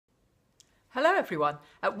Hello everyone,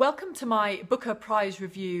 welcome to my Booker Prize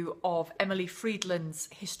review of Emily Fridlund's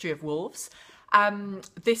History of Wolves.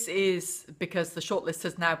 This is because the shortlist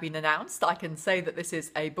has now been announced. I can say that this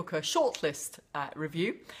is a Booker shortlist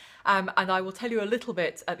review, and I will tell you a little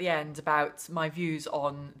bit at the end about my views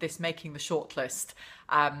on this making the shortlist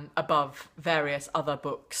above various other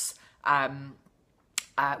books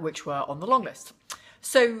which were on the long list.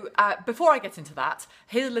 So before I get into that,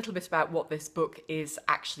 here's a little bit about what this book is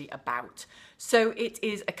actually about. So it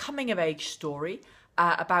is a coming-of-age story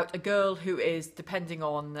about a girl who is, depending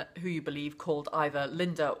on who you believe, called either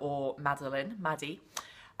Linda or Maddie.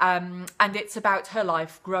 And it's about her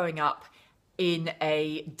life growing up in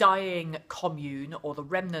a dying commune, or the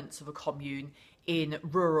remnants of a commune, in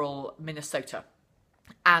rural Minnesota.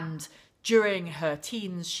 And during her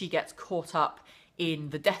teens, she gets caught up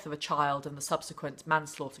in the death of a child and the subsequent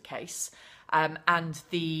manslaughter case. And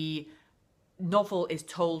the novel is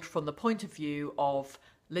told from the point of view of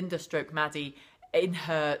Linda / Maddie in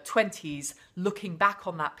her 20s, looking back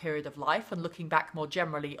on that period of life and looking back more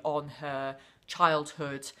generally on her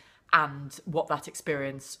childhood and what that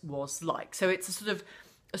experience was like. So it's a sort of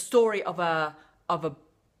a story of a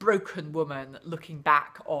broken woman looking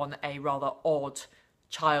back on a rather odd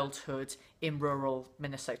childhood in rural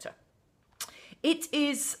Minnesota. It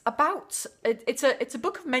is about, it's a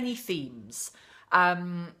book of many themes,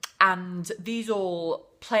 and these all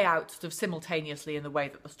play out sort of simultaneously in the way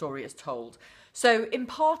that the story is told. So in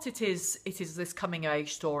part it is this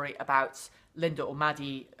coming-of-age story about Linda or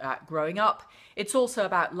Maddie growing up. It's also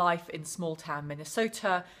about life in small-town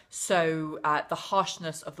Minnesota, so the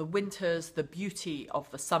harshness of the winters, the beauty of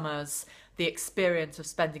the summers, the experience of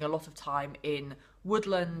spending a lot of time in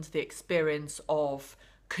woodland, the experience of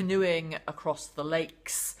canoeing across the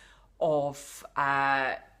lakes, of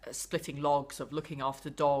splitting logs, of looking after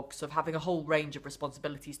dogs, of having a whole range of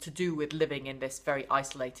responsibilities to do with living in this very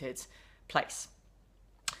isolated place.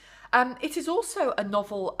 It is also a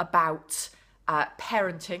novel about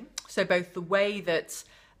parenting, so both the way that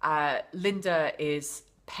Linda is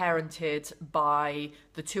parented by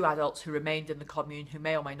the two adults who remained in the commune, who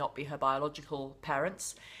may or may not be her biological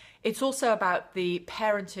parents. It's also about the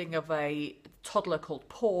parenting of a toddler called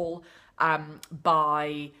Paul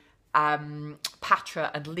by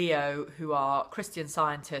Patra and Leo, who are Christian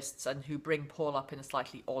Scientists and who bring Paul up in a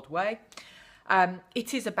slightly odd way.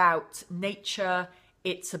 It is about nature.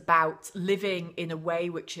 It's about living in a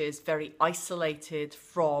way which is very isolated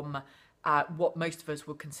from what most of us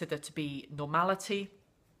would consider to be normality.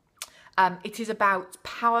 It is about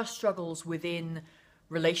power struggles within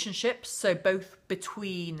relationships, so both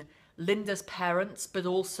between Linda's parents, but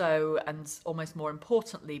also, and almost more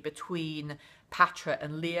importantly, between Patra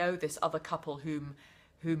and Leo, this other couple whom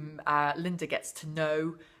Linda gets to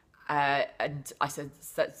know, and I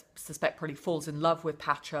suspect probably falls in love with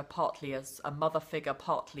Patra, partly as a mother figure,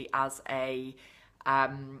 partly as a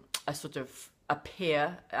sort of a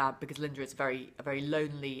peer, because Linda is a very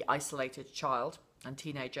lonely, isolated child and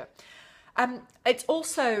teenager. It's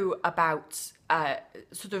also about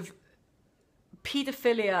sort of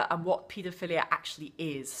paedophilia and what paedophilia actually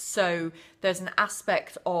is. So there's an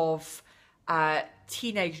aspect of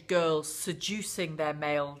teenage girls seducing their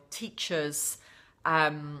male teachers,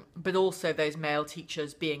 but also those male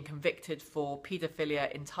teachers being convicted for paedophilia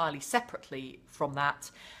entirely separately from that.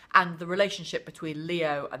 And the relationship between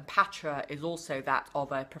Leo and Patra is also that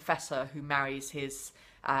of a professor who marries his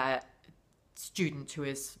student who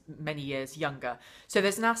is many years younger. So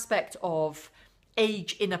there's an aspect of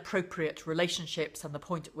age inappropriate relationships and the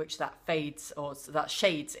point at which that fades or that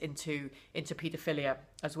shades into paedophilia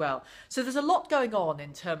as well. So there's a lot going on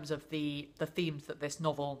in terms of the themes that this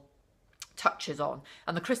novel touches on,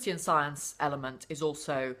 and the Christian Science element is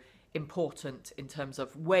also important in terms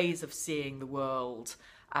of ways of seeing the world.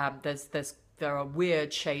 There are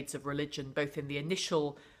weird shades of religion both in the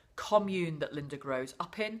initial commune that Linda grows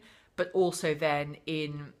up in, but also then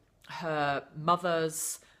in her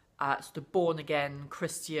mother's sort of born-again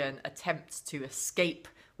Christian attempts to escape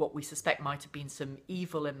what we suspect might have been some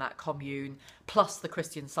evil in that commune, plus the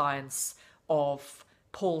Christian Science of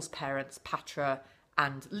Paul's parents, Patra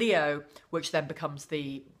and Leo, which then becomes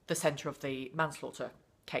the centre of the manslaughter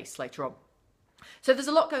case later on. So there's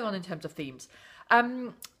a lot going on in terms of themes.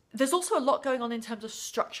 There's also a lot going on in terms of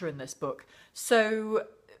structure in this book. So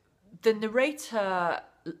the narrator,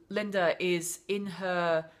 Linda, is in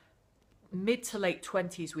her mid to late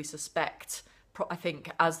 20s, we suspect, I think,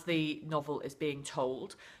 as the novel is being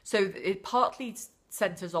told. So it partly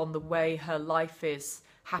centres on the way her life is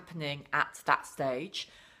happening at that stage.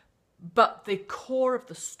 But the core of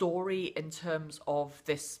the story in terms of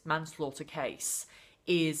this manslaughter case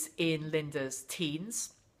is in Linda's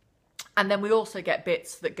teens. And then we also get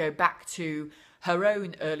bits that go back to her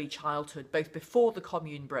own early childhood, both before the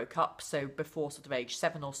commune broke up, so before sort of age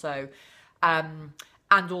 7 or so, and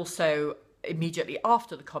also immediately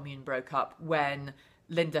after the commune broke up, when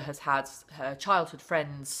Linda has had her childhood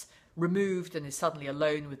friends removed and is suddenly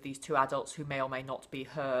alone with these two adults who may or may not be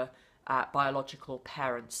her biological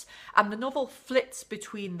parents. And the novel flits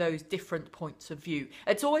between those different points of view.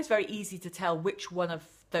 It's always very easy to tell which one of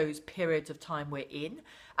those periods of time we're in,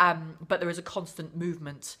 but there is a constant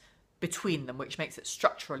movement between them, which makes it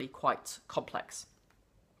structurally quite complex.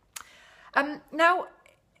 Now,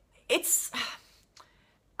 it's,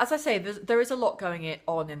 as I say, there is a lot going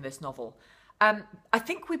on in this novel. I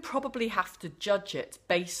think we probably have to judge it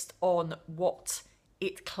based on what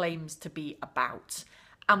it claims to be about.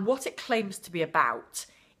 And what it claims to be about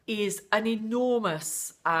is an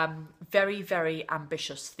enormous, very, very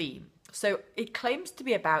ambitious theme. So it claims to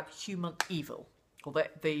be about human evil, or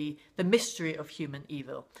the mystery of human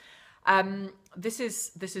evil. This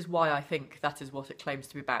is why I think that is what it claims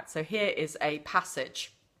to be about. So here is a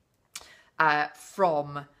passage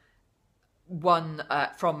from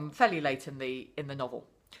fairly late in the novel.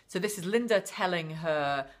 So this is Linda telling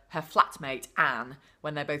her flatmate Anne,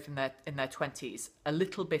 when they're both in their 20s, a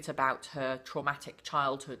little bit about her traumatic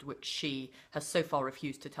childhood, which she has so far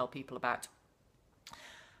refused to tell people about.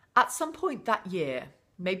 At some point that year,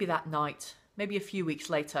 maybe that night, maybe a few weeks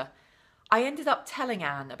later, I ended up telling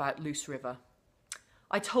Anne about Loose River.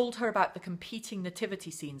 I told her about the competing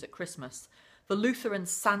nativity scenes at Christmas, the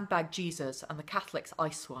Lutherans' sandbag Jesus and the Catholics'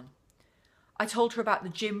 ice one. I told her about the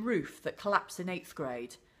gym roof that collapsed in 8th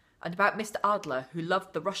grade, and about Mr. Adler, who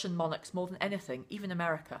loved the Russian monarchs more than anything, even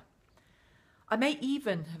America. I may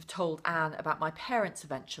even have told Anne about my parents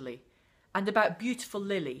eventually, and about beautiful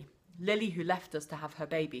Lily who left us to have her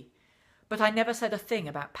baby. But I never said a thing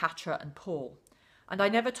about Patra and Paul, and I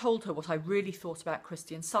never told her what I really thought about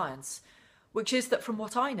Christian Science, which is that from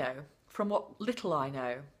what I know, from what little I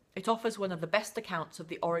know, it offers one of the best accounts of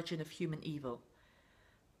the origin of human evil.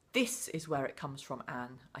 This is where it comes from,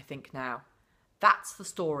 Anne, I think now. That's the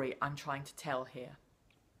story I'm trying to tell here.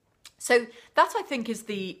 So that, I think, is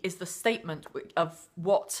the statement of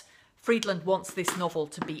what Fridlund wants this novel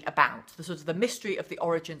to be about, the sort of the mystery of the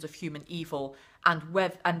origins of human evil and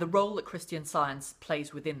the role that Christian Science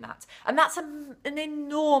plays within that. And that's an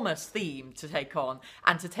enormous theme to take on,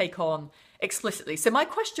 and to take on explicitly. So my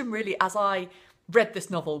question really, as I read this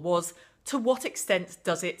novel, was, to what extent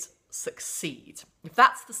does it succeed? If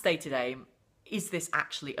that's the stated aim, is this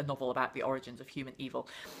actually a novel about the origins of human evil?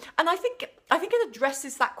 And I think it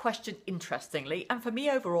addresses that question interestingly, and for me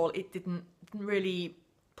overall it didn't really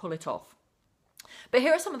pull it off. But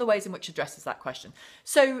here are some of the ways in which it addresses that question.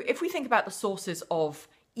 So if we think about the sources of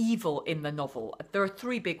evil in the novel, there are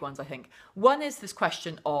 3 big ones, I think. One is this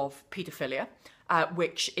question of paedophilia,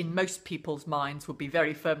 which in most people's minds would be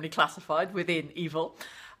very firmly classified within evil.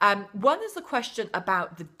 One is the question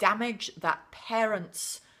about the damage that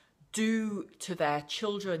parents do to their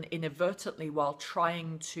children inadvertently while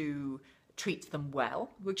trying to treat them well,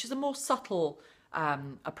 which is a more subtle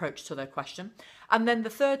approach to the question. And then the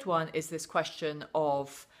third one is this question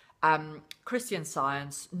of Christian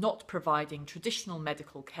Science not providing traditional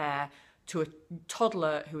medical care to a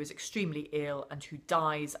toddler who is extremely ill and who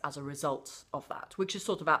dies as a result of that, which is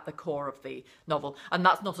sort of at the core of the novel. And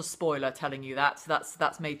that's not a spoiler telling you that.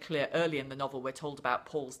 That's made clear early in the novel. We're told about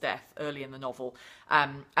Paul's death early in the novel.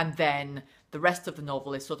 And then the rest of the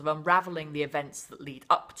novel is sort of unraveling the events that lead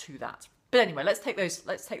up to that. But anyway, let's take those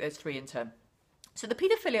 3 in turn. So the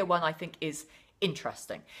paedophilia one, I think, is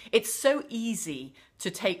interesting. It's so easy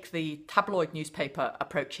to take the tabloid newspaper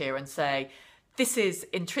approach here and say, this is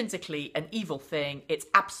intrinsically an evil thing. It's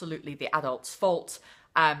absolutely the adult's fault,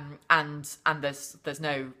 and there's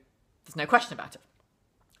no question about it.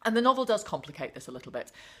 And the novel does complicate this a little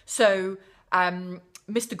bit. So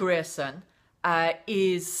Mr. Grierson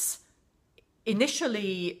is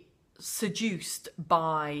initially seduced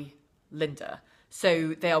by Linda.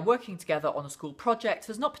 So they are working together on a school project.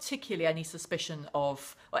 There's not particularly any suspicion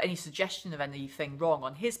of, or any suggestion of anything wrong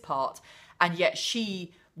on his part, and yet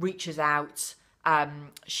she reaches out,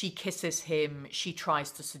 she kisses him, she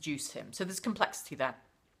tries to seduce him. So there's complexity there.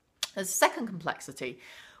 There's a second complexity,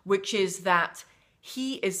 which is that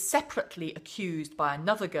he is separately accused by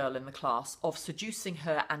another girl in the class of seducing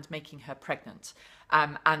her and making her pregnant.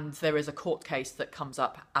 And there is a court case that comes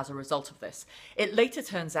up as a result of this. It later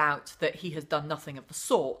turns out that he has done nothing of the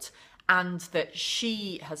sort, and that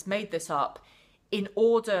she has made this up in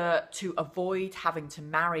order to avoid having to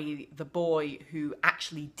marry the boy who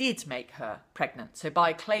actually did make her pregnant. So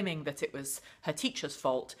by claiming that it was her teacher's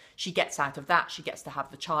fault, she gets out of that, she gets to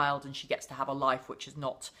have the child, and she gets to have a life which is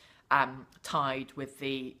not tied with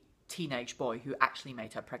the teenage boy who actually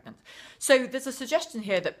made her pregnant. So there's a suggestion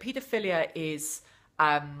here that paedophilia is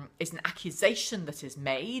an accusation that is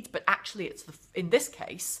made, but actually in this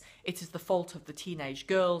case, it is the fault of the teenage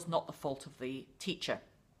girls, not the fault of the teacher.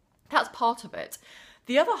 That's part of it.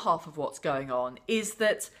 The other half of what's going on is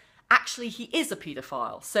that actually he is a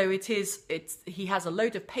paedophile. So he has a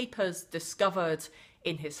load of papers discovered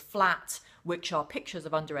in his flat, which are pictures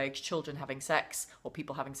of underage children having sex, or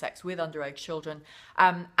people having sex with underage children.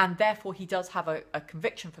 And therefore he does have a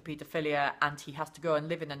conviction for paedophilia, and he has to go and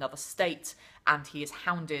live in another state, and he is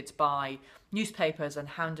hounded by newspapers and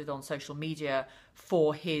hounded on social media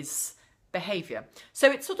for his behaviour. So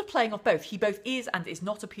it's sort of playing off both. He both is and is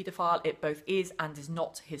not a paedophile. It both is and is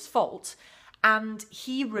not his fault. And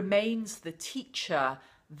he remains the teacher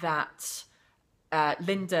that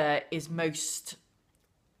Linda is most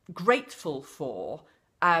grateful for,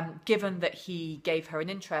 given that he gave her an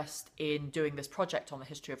interest in doing this project on the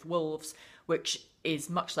history of wolves, which is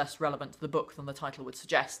much less relevant to the book than the title would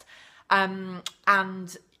suggest.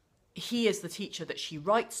 And he is the teacher that she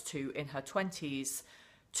writes to in her 20s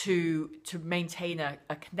to maintain a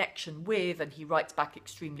connection with, and he writes back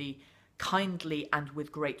extremely kindly and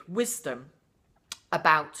with great wisdom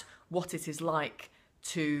about what it is like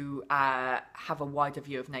to have a wider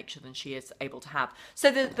view of nature than she is able to have. So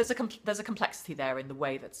there's a complexity there in the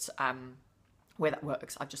way that's where that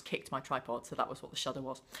works. I've just kicked my tripod, so that was what the shudder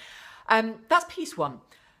was. That's piece one.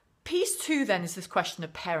 Piece two then is this question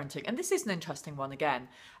of parenting, and this is an interesting one again.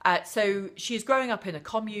 So she is growing up in a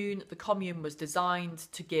commune. The commune was designed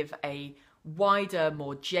to give a wider,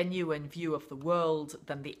 more genuine view of the world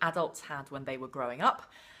than the adults had when they were growing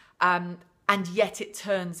up. And yet it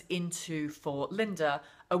turns into, for Linda,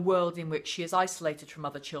 a world in which she is isolated from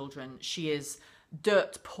other children. She is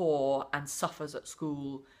dirt poor and suffers at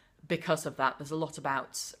school because of that. There's a lot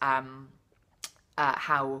about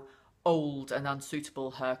how old and unsuitable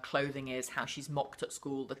her clothing is, how she's mocked at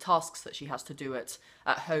school, the tasks that she has to do at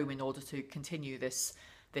home in order to continue this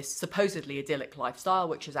supposedly idyllic lifestyle,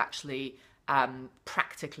 which is actually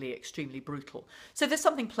practically extremely brutal. So there's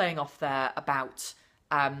something playing off there about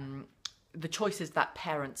the choices that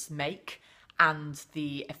parents make and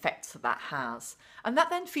the effects that has. And that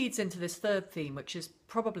then feeds into this third theme, which is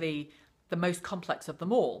probably the most complex of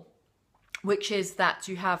them all, which is that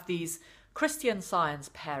you have these Christian Science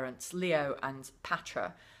parents, Leo and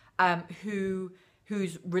Patra,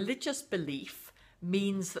 whose religious belief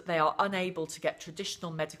means that they are unable to get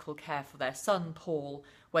traditional medical care for their son, Paul,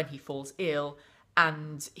 when he falls ill,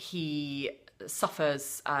 and he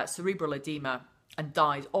suffers cerebral edema and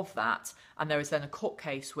dies of that. And there is then a court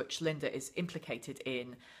case which Linda is implicated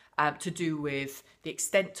in to do with the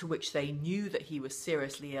extent to which they knew that he was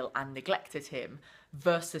seriously ill and neglected him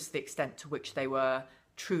versus the extent to which they were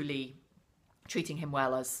truly treating him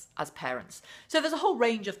well as parents. So there's a whole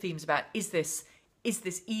range of themes about is this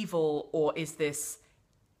evil, or is this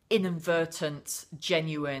inadvertent,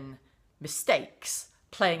 genuine mistakes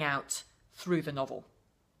playing out through the novel.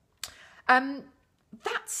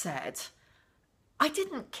 That said, I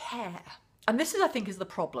didn't care. And this is, I think, is the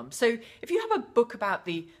problem. So if you have a book about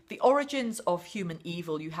the origins of human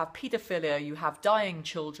evil, you have paedophilia, you have dying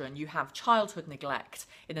children, you have childhood neglect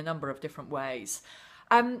in a number of different ways,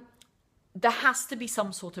 there has to be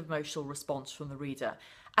some sort of emotional response from the reader.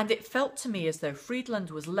 And it felt to me as though Fridlund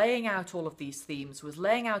was laying out all of these themes, was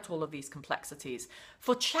laying out all of these complexities.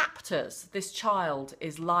 For chapters, this toddler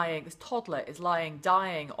is lying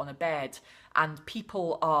dying on a bed, and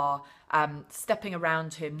people are stepping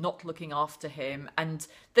around him, not looking after him. And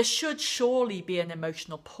there should surely be an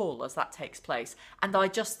emotional pull as that takes place. And I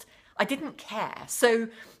didn't care. So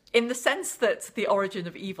in the sense that the origin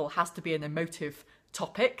of evil has to be an emotive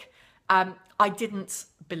topic, I didn't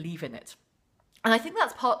believe in it. And I think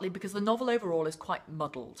that's partly because the novel overall is quite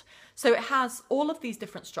muddled. So it has all of these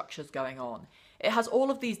different structures going on. It has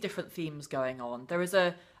all of these different themes going on. There is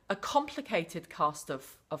a complicated cast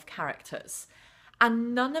of characters.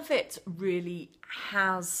 And none of it really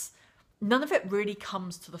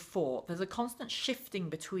comes to the fore. There's a constant shifting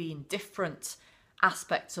between different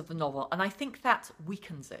aspects of the novel, and I think that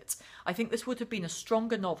weakens it. I think this would have been a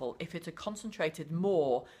stronger novel if it had concentrated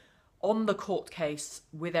more on the court case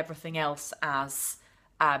with everything else as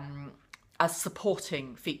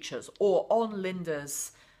supporting features, or on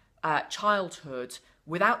Linda's childhood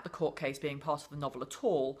without the court case being part of the novel at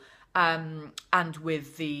all, and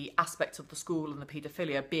with the aspects of the school and the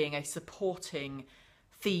paedophilia being a supporting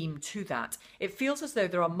theme to that. It feels as though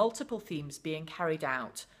there are multiple themes being carried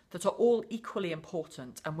out that are all equally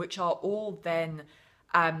important and which are all then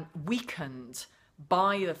weakened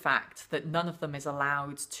by the fact that none of them is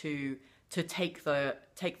allowed to take the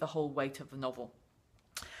whole weight of the novel.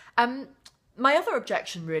 My other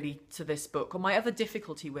objection really to this book, or my other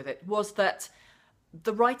difficulty with it, was that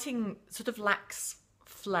the writing sort of lacks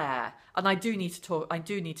flair. And I do need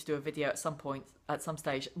to do a video at some point, at some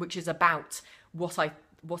stage, which is about what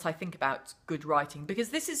I think about good writing, because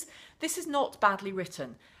this is not badly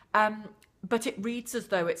written, but it reads as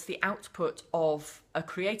though it's the output of a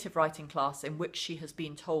creative writing class in which she has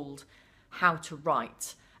been told how to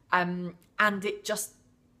write, and it just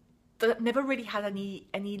never really had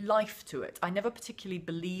any life to it. I never particularly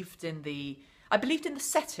believed in I believed in the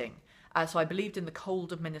setting. So I believed in the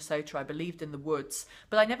cold of Minnesota, I believed in the woods,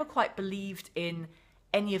 but I never quite believed in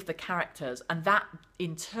any of the characters, and that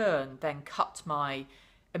in turn then cut my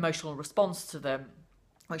emotional response to them,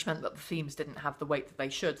 which meant that the themes didn't have the weight that they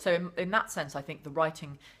should. So in that sense, I think the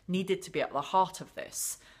writing needed to be at the heart of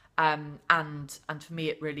this, and for me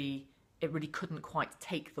it really couldn't quite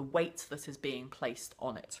take the weight that is being placed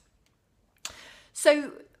on it.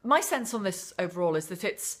 So my sense on this overall is that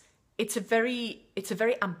it's a very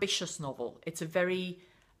ambitious novel. It's a very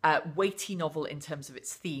weighty novel in terms of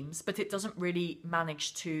its themes, but it doesn't really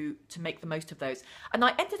manage to make the most of those. And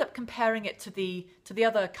I ended up comparing it to the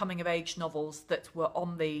other coming of age novels that were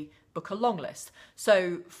on the Booker long list.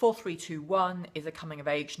 So 4321 is a coming of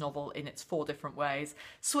age novel in its 4 different ways.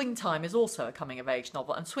 Swing Time is also a coming of age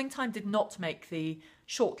novel, and Swing Time did not make the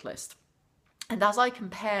shortlist. And as I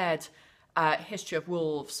compared History of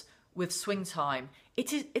Wolves with Swing Time,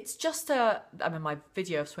 it's just I mean, my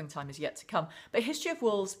video of Swing Time is yet to come, but History of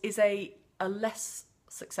Wolves is a less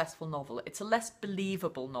successful novel. It's a less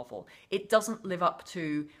believable novel. It doesn't live up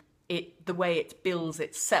to the way it bills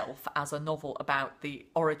itself as a novel about the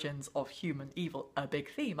origins of human evil, a big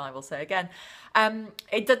theme, I will say again.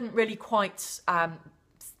 It didn't really quite stand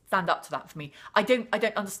up to that for me. I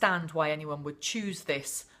don't understand why anyone would choose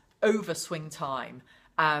this over Swing Time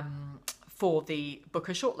for the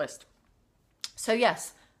Booker shortlist. So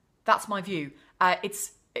yes, that's my view.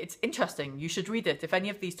 It's interesting. You should read it. If any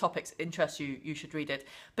of these topics interest you, you should read it.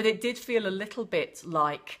 But it did feel a little bit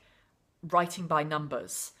like writing by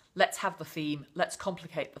numbers. Let's have the theme. Let's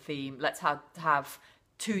complicate the theme. Let's have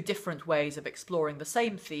 2 different ways of exploring the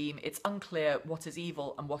same theme. It's unclear what is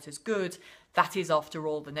evil and what is good. That is, after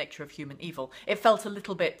all, the nature of human evil. It felt a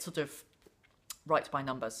little bit sort of write by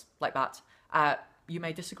numbers like that. You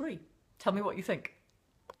may disagree. Tell me what you think.